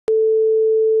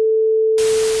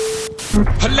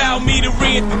Allow me to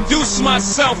reintroduce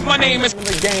myself. My name is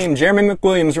The game, Jeremy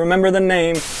McWilliams. Remember the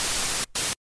name.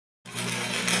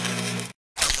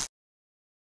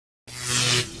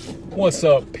 What's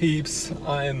up, peeps?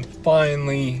 I am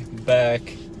finally back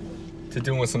to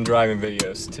doing some driving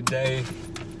videos. Today,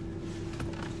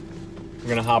 we're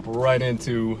gonna hop right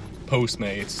into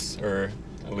Postmates, or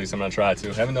at least I'm gonna try to.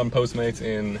 I haven't done Postmates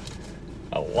in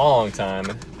a long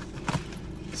time,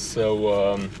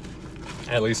 so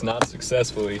at least not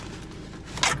successfully.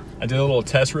 I did a little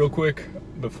test real quick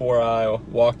before I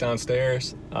walked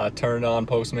downstairs. I turned on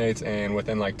Postmates, and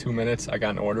within like 2 minutes, I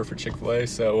got an order for Chick-fil-A.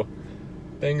 So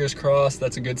fingers crossed,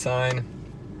 that's a good sign.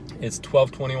 It's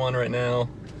 12:21 right now,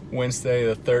 Wednesday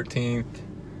the 13th.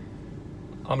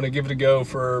 I'm gonna give it a go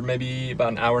for maybe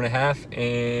about an hour and a half,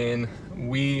 and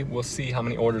we will see how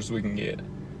many orders we can get.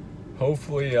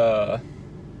 Hopefully it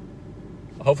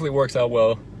works out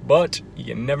well, but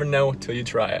you never know till you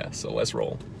try it, so let's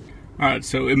roll. All right,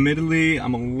 so admittedly,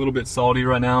 I'm a little bit salty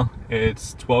right now.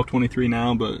 It's 12:23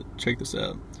 now, but check this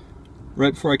out.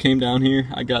 Right before I came down here,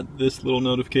 I got this little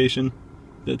notification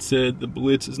that said the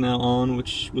Blitz is now on,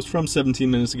 which was from 17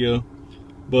 minutes ago.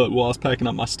 But while I was packing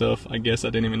up my stuff, I guess I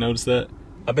didn't even notice that.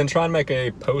 I've been trying to make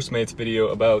a Postmates video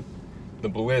about the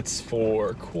Blitz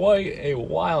for quite a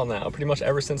while now, pretty much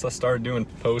ever since I started doing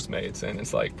Postmates, and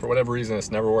it's like, for whatever reason,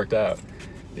 it's never worked out.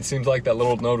 It seems like that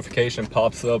little notification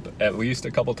pops up at least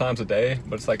a couple times a day,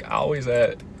 but it's like always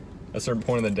at a certain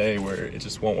point in the day where it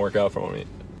just won't work out for me.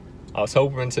 I was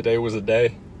hoping today was the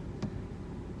day.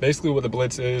 Basically what the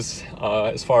Blitz is,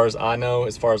 as far as I know,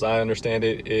 as far as I understand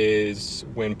it, is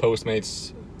when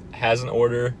Postmates has an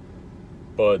order,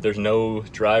 but there's no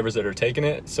drivers that are taking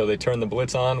it, so they turn the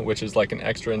Blitz on, which is like an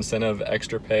extra incentive,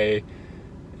 extra pay,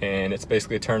 and it's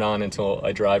basically turned on until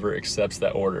a driver accepts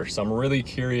that order. So I'm really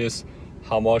curious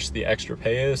how much the extra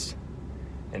pay is,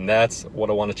 and that's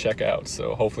what I want to check out.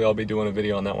 So hopefully I'll be doing a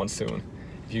video on that one soon.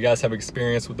 If you guys have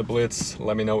experience with the Blitz,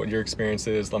 let me know what your experience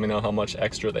is. Let me know how much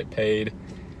extra they paid,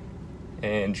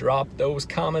 and drop those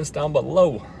comments down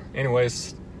below.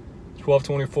 Anyways,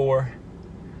 12:24.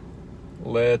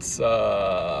 Let's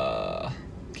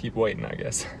keep waiting, I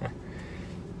guess.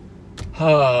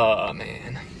 Oh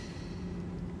man,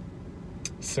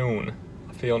 soon.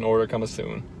 I feel an order coming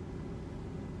soon.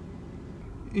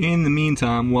 In the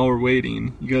meantime, while we're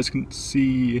waiting, you guys can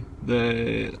see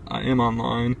that I am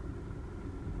online.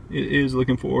 It is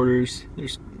looking for orders.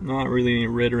 There's not really any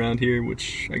red around here,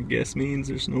 which I guess means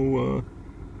there's no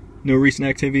recent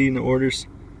activity, no orders.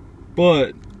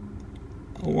 But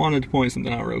I wanted to point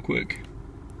something out real quick.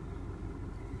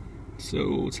 So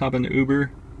let's hop into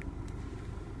Uber.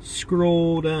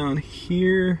 Scroll down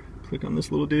here, click on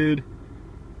this little dude,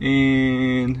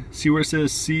 and see where it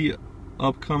says see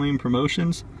upcoming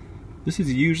promotions. This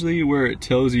is usually where it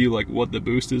tells you like what the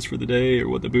boost is for the day or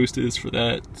what the boost is for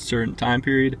that certain time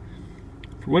period.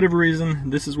 For whatever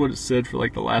reason, this is what it said for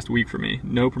like the last week for me.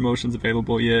 No promotions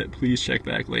available yet, please check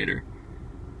back later.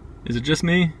 Is it just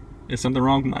me? Is something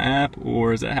wrong with my app,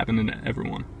 or is that happening to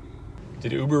everyone?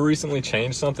 Did Uber recently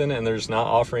change something and they're just not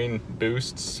offering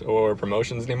boosts or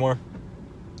promotions anymore?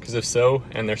 Because if so,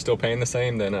 and they're still paying the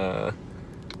same, then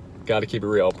gotta keep it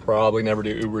real. I'll probably never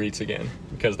do Uber Eats again,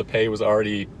 because the pay was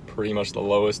already pretty much the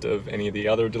lowest of any of the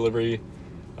other delivery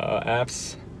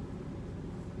apps.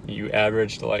 You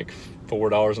averaged like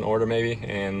 $4 an order maybe,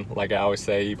 and like I always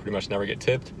say, you pretty much never get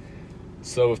tipped.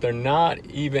 So if they're not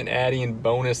even adding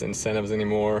bonus incentives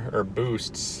anymore, or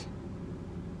boosts,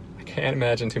 I can't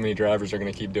imagine too many drivers are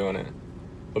gonna keep doing it.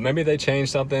 But maybe they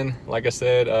changed something. Like I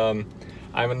said,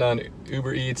 I haven't done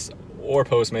Uber Eats or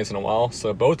Postmates in a while,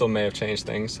 so both of them may have changed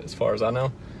things as far as I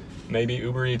know. Maybe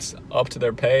Uber Eats upped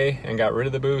their pay and got rid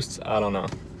of the boosts, I don't know.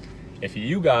 If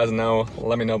you guys know,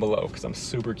 let me know below, because I'm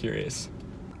super curious.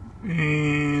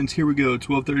 And here we go,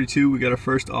 12:32, we got our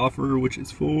first offer, which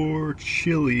is for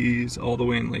Chili's all the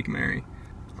way in Lake Mary.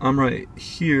 I'm right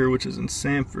here, which is in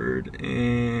Sanford,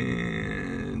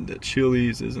 and the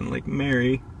Chili's is in Lake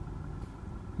Mary.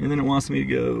 And then it wants me to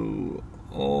go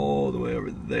all the way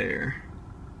over there.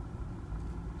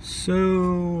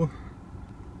 So,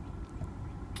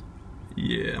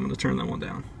 yeah, I'm gonna turn that one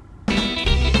down.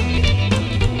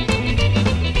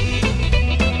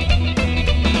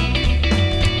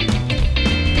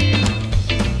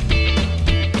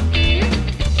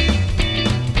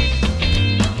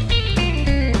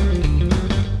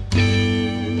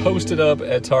 Posted up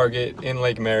at Target in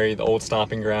Lake Mary, the old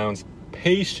stomping grounds,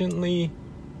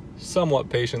 somewhat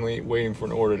patiently waiting for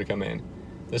an order to come in.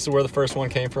 This is where the first one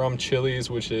came from, Chili's,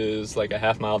 which is like a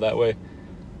half mile that way.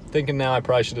 Thinking now I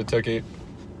probably should have took it,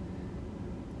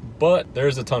 but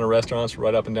there's a ton of restaurants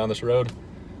right up and down this road.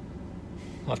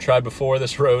 I've tried before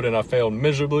this road and I failed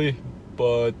miserably,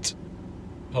 but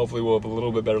hopefully we'll have a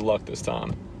little bit better luck this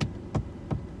time.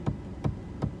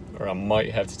 Or I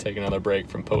might have to take another break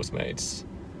from Postmates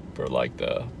for like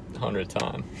the 100th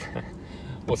time.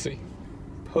 We'll see.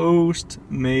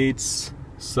 Postmates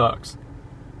sucks.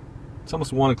 It's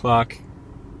almost 1 o'clock.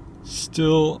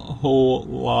 Still a whole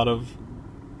lot of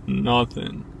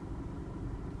nothing.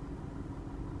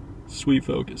 Sweet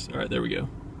focus. All right, there we go.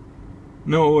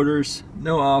 No orders,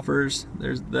 no offers.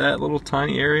 There's that little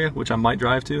tiny area, which I might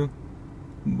drive to,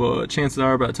 but chances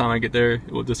are by the time I get there,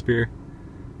 it will disappear.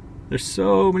 There's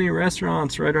so many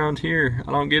restaurants right around here.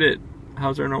 I don't get it.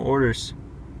 How's there no orders?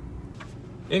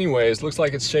 Anyways, looks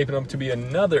like it's shaping up to be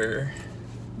another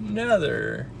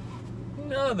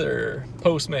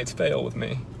Postmates fail with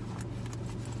me.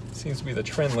 Seems to be the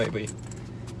trend lately.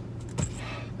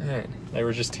 Man, they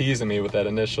were just teasing me with that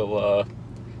initial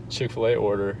Chick-fil-A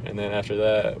order, and then after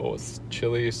that, what was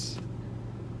Chili's?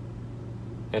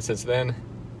 And since then,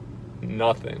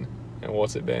 nothing. And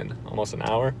what's it been? Almost an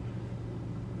hour?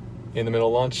 In the middle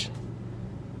of lunch?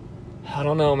 I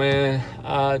don't know, man.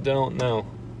 I don't know.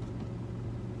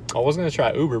 I was gonna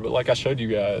try Uber, but like I showed you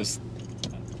guys,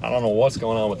 I don't know what's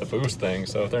going on with the boost thing.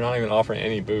 So if they're not even offering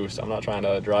any boost, I'm not trying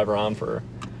to drive around for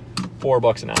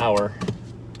 $4 an hour,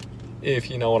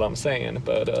 if you know what I'm saying.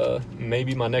 But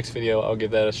maybe my next video, I'll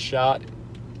give that a shot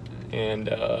and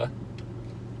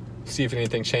see if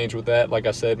anything changed with that. Like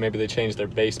I said, maybe they changed their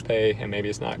base pay and maybe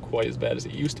it's not quite as bad as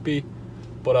it used to be.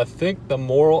 But I think the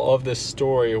moral of this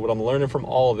story, what I'm learning from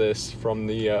all of this, from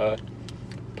the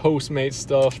Postmates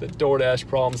stuff, the DoorDash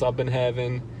problems I've been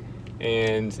having,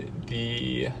 and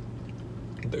the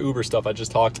Uber stuff I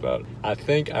just talked about, I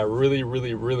think I really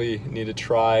need to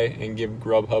try and give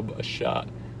Grubhub a shot.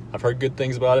 I've heard good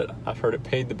things about it. I've heard it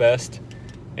paid the best,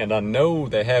 and I know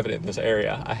they have it in this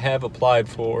area. I have applied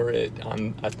for it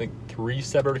on, I think, 3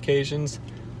 separate occasions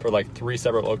for like 3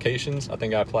 separate locations. I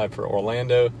think I applied for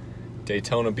Orlando,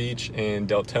 Daytona Beach, and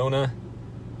Deltona.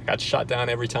 I got shot down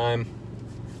every time,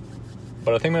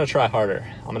 but I think I'm gonna try harder.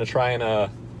 I'm gonna try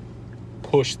and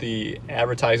push the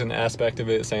advertising aspect of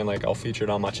it, saying like I'll feature it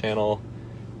on my channel,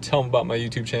 tell them about my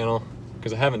YouTube channel,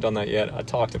 because I haven't done that yet. I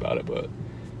talked about it, but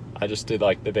I just did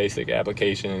like the basic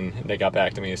application. They got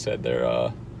back to me and said their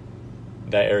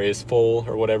that area is full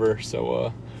or whatever.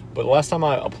 So but the last time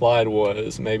I applied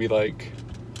was maybe like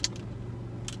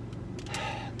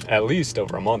at least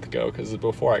over a month ago, because it's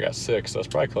before I got sick, so it's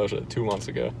probably closer to 2 months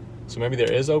ago. So maybe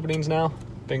there is openings now,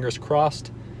 fingers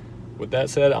crossed. With that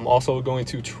said, I'm also going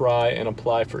to try and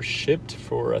apply for Shipt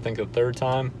for I think the 3rd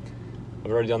time.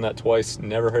 I've already done that twice,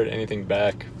 never heard anything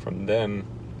back from them.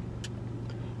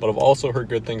 But I've also heard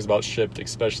good things about Shipt,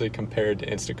 especially compared to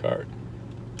Instacart.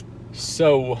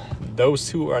 So those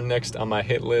 2 are next on my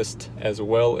hit list, as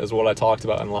well as what I talked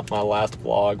about in my last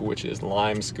vlog, which is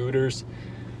Lime scooters.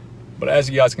 But as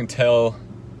you guys can tell,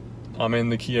 I'm in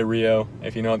the Kia Rio.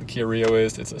 If you know what the Kia Rio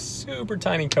is, it's a super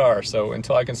tiny car. So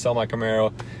until I can sell my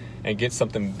Camaro and get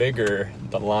something bigger,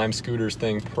 the Lime scooters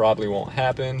thing probably won't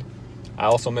happen. I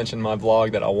also mentioned in my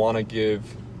vlog that I want to give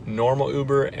normal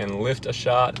Uber and Lyft a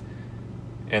shot,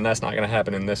 and that's not going to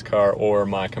happen in this car or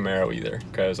my Camaro either,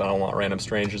 because I don't want random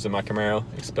strangers in my Camaro.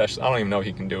 Especially, I don't even know if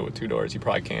he can do it with 2 doors. He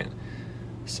probably can't.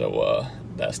 So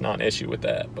that's not an issue with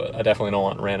that, but I definitely don't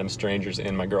want random strangers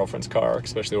in my girlfriend's car,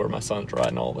 especially where my son's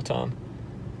riding all the time.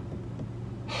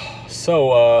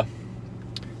 So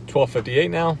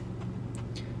 12:58 now.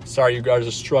 Sorry you guys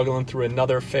are struggling through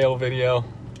another fail video.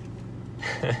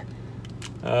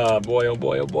 Boy, oh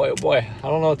boy, oh boy, oh boy. I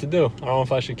don't know what to do. I don't know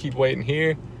if I should keep waiting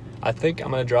here. I think I'm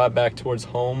gonna drive back towards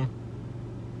home.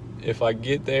 If I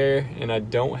get there and I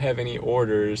don't have any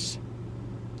orders,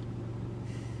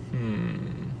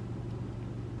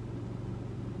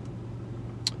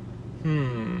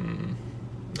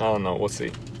 I don't know, we'll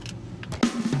see.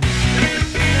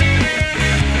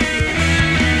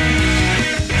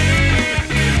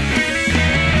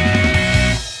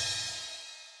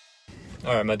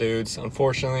 Alright, my dudes,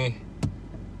 unfortunately,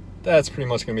 that's pretty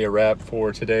much going to be a wrap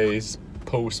for today's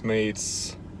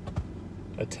Postmates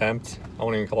attempt. I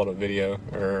won't even call it a video,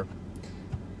 or,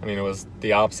 I mean, it was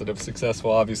the opposite of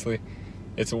successful, obviously.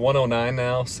 It's 1:09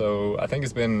 now, so I think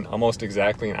it's been almost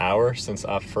exactly an hour since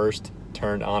I first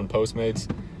turned on Postmates.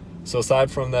 So aside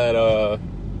from that,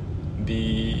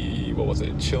 what was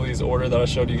it, Chili's order that I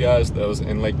showed you guys, that was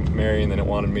in Lake McMurray, and then it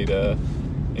wanted me to,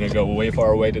 you know, go way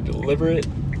far away to deliver it.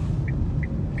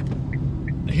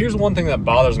 Here's one thing that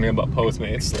bothers me about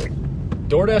Postmates. Like,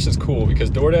 DoorDash is cool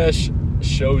because DoorDash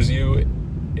shows you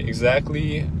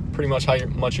exactly pretty much how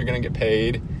much you're going to get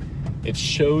paid. It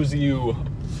shows you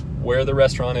where the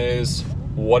restaurant is,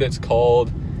 what it's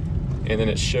called, and then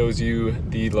it shows you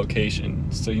the location.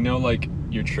 So you know like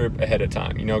your trip ahead of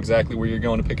time. You know exactly where you're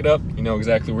going to pick it up. You know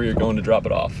exactly where you're going to drop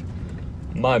it off.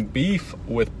 My beef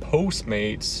with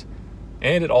Postmates,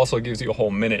 and it also gives you a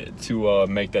whole minute to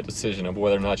make that decision of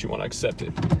whether or not you want to accept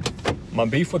it. My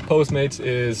beef with Postmates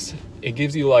is it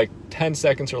gives you like 10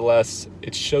 seconds or less.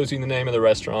 It shows you the name of the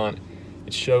restaurant.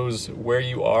 It shows where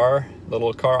you are, the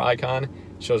little car icon.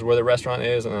 It shows where the restaurant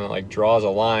is, and then it like draws a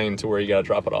line to where you got to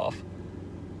drop it off.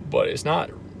 But it's not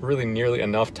really nearly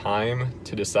enough time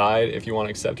to decide if you want to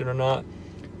accept it or not.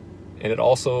 And it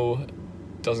also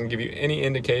doesn't give you any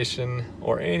indication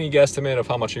or any guesstimate of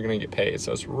how much you're going to get paid.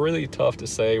 So it's really tough to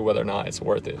say whether or not it's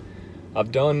worth it.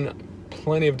 I've done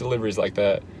plenty of deliveries like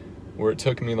that where it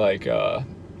took me like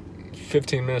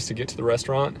 15 minutes to get to the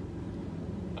restaurant.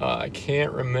 I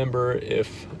can't remember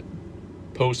if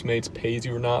Postmates pays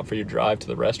you or not for your drive to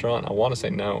the restaurant. I want to say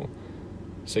no.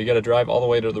 So you got to drive all the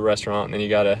way to the restaurant, and then you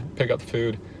got to pick up the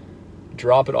food,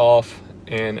 drop it off,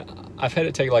 and I've had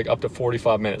it take like up to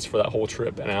 45 minutes for that whole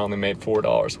trip, and I only made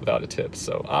 $4 without a tip.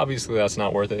 So obviously that's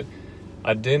not worth it.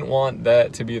 I didn't want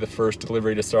that to be the first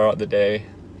delivery to start out the day.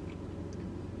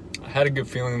 I had a good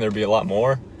feeling there'd be a lot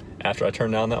more after I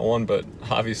turned down that one, but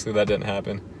obviously that didn't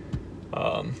happen.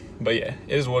 But yeah,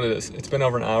 it is what it is. It's been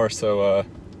over an hour, so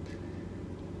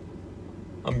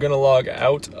I'm gonna log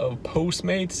out of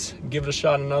Postmates, give it a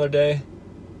shot another day.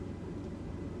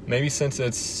 Maybe since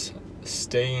it's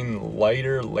staying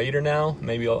later now,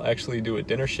 maybe I'll actually do a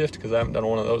dinner shift, because I haven't done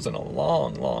one of those in a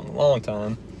long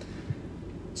time.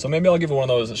 So maybe I'll give one of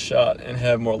those a shot and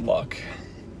have more luck.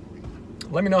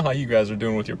 Let me know how you guys are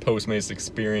doing with your Postmates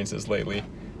experiences lately.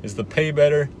 Is the pay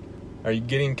better? Are you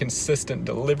getting consistent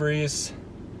deliveries?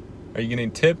 Are you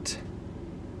getting tipped?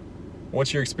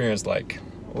 What's your experience like?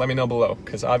 Let me know below,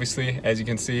 because obviously, as you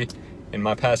can see in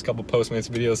my past couple Postmates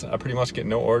videos, I pretty much get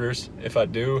no orders. If I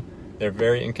do, they're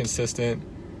very inconsistent,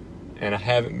 and I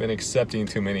haven't been accepting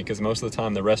too many, because most of the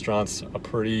time the restaurant's a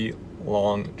pretty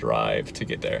long drive to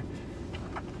get there.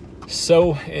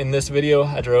 So in this video,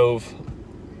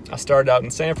 I started out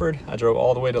in Sanford. I drove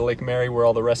all the way to Lake Mary, where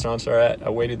all the restaurants are at. I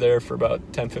waited there for about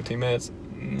 10-15 minutes,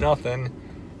 nothing.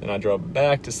 Then I drove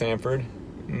back to Sanford,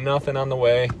 nothing on the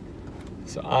way.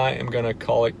 So I am gonna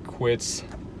call it quits,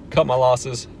 cut my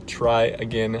losses, try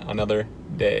again another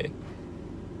day.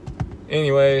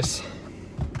 Anyways,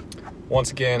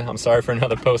 once again, I'm sorry for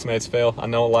another Postmates fail. I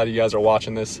know a lot of you guys are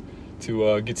watching this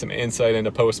to get some insight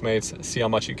into Postmates, see how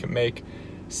much you can make,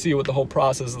 see what the whole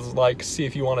process is like, see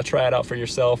if you want to try it out for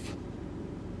yourself.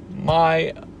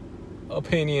 My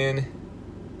opinion,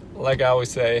 like I always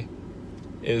say,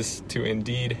 is to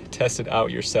indeed test it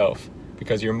out yourself,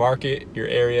 because your market, your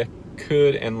area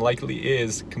could and likely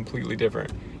is completely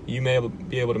different. You may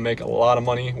be able to make a lot of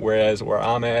money, whereas where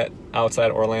I'm at,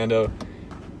 outside Orlando,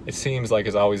 it seems like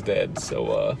it's always dead.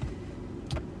 So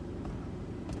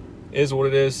is what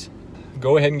it is.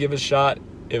 Go ahead and give it a shot.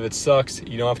 If it sucks,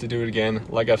 you don't have to do it again.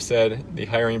 Like I've said, the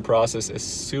hiring process is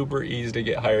super easy to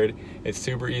get hired. It's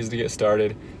super easy to get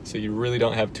started, so you really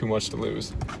don't have too much to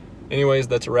lose. Anyways,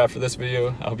 that's a wrap for this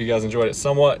video. I hope you guys enjoyed it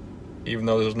somewhat, even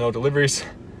though there's no deliveries.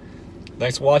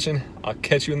 Thanks for watching. I'll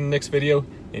catch you in the next video.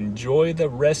 Enjoy the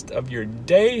rest of your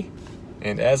day,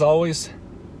 and as always,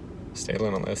 stay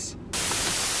limitless.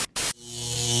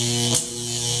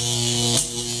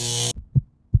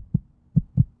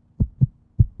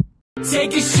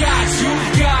 Take a shot,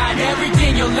 you've got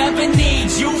everything you'll ever need.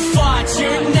 You fought,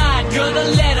 you're not gonna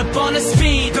let up on the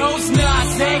speed. Those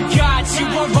knots, thank God, you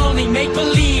were only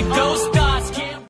make-believe. Those